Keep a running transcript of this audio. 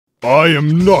I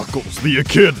am Knuckles the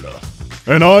Echidna,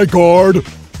 and I guard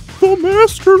the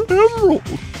Master Emerald.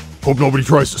 Hope nobody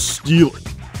tries to steal it.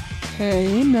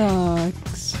 Hey, Nux.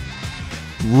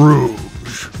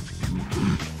 Rouge.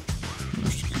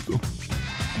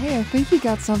 Hey, I think you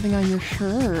got something on your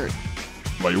shirt.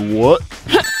 My what?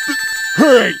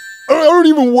 Hey! I don't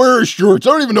even wear shorts.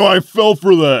 I don't even know I fell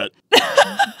for that.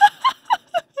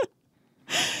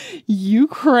 You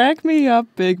crack me up,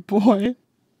 big boy.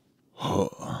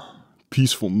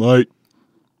 Peaceful night.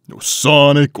 No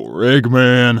Sonic or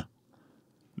Eggman.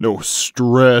 No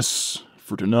stress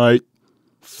for tonight.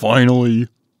 Finally.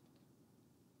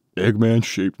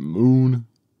 Eggman-shaped moon.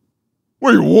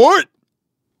 Wait, what?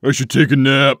 I should take a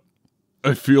nap.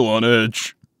 I feel on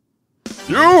edge.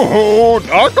 Yoo-hoo,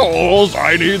 Knuckles!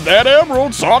 I need that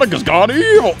emerald. Sonic has gone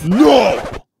evil. No!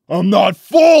 I'm not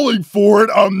falling for it.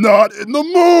 I'm not in the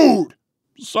mood.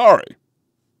 Sorry.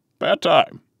 Bad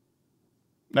time.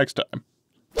 Next time.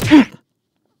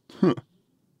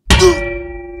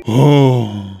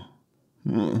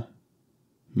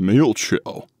 Meal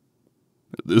chow.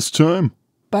 At this time?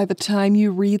 By the time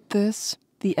you read this,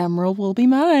 the emerald will be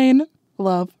mine.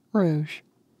 Love, Rouge.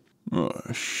 Oh,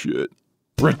 shit.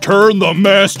 Return the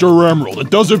Master Emerald. It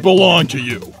doesn't belong to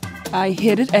you. I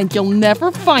hid it and you'll never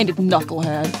find it,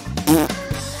 knucklehead.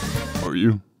 Are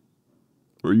you?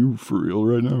 Are you for real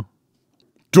right now?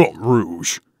 Dumb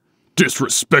Rouge.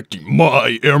 Disrespecting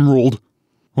my emerald.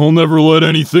 I'll never let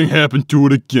anything happen to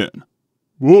it again.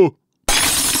 Whoa.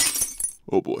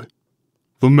 Oh boy.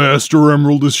 The Master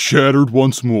Emerald is shattered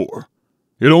once more.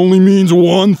 It only means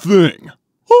one thing.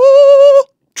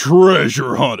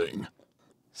 Treasure hunting.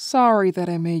 Sorry that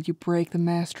I made you break the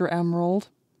Master Emerald.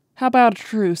 How about a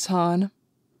truce, hon?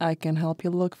 I can help you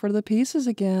look for the pieces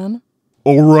again.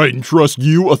 Alright, and trust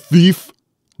you, a thief?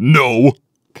 No.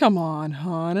 Come on,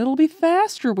 hon. It'll be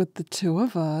faster with the two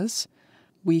of us.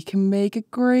 We can make a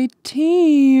great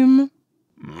team.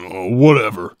 Oh,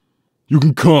 whatever. You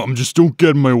can come, just don't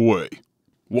get in my way.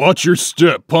 Watch your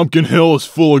step. Pumpkin Hill is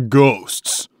full of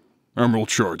ghosts. Emerald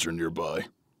shards are nearby.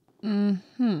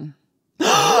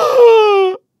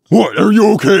 What, are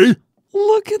you okay?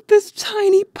 Look at this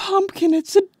tiny pumpkin.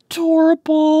 It's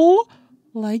adorable.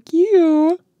 Like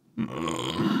you.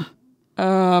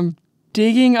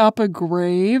 Digging up a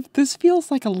grave? This feels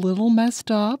like a little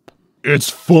messed up. It's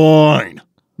fine.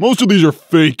 Most of these are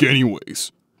fake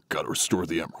anyways. Gotta restore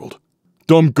the emerald.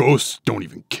 Dumb ghosts don't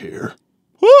even care.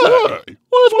 Hey,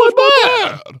 what's my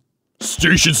bad?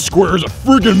 Station Square is a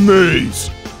friggin' maze.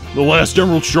 The last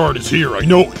emerald shard is here, I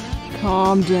know it.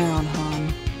 Calm down,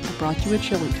 hon. I brought you a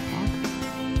chili dog.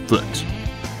 Thanks.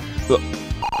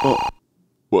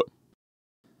 What?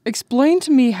 Explain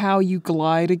to me how you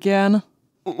glide again.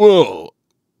 Well,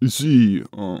 you see,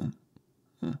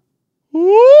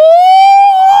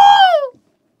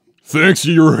 thanks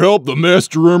to your help, the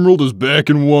Master Emerald is back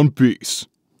in one piece.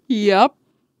 Yep.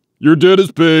 Your debt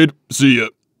is paid. See ya.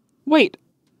 Wait,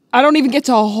 I don't even get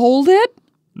to hold it?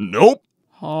 Nope.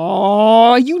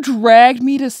 Oh, you dragged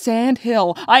me to Sand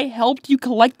Hill. I helped you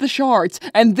collect the shards,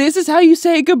 and this is how you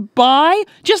say goodbye?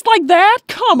 Just like that?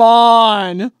 Come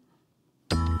on!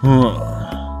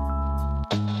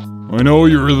 I know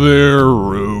you're there,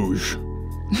 Rouge.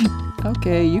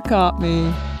 Okay, you caught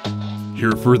me.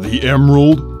 Here for the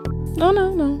emerald? No.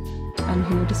 I'm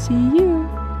here to see you.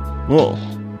 Oh.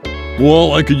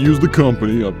 Well, I could use the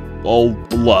company. I'll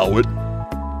allow it.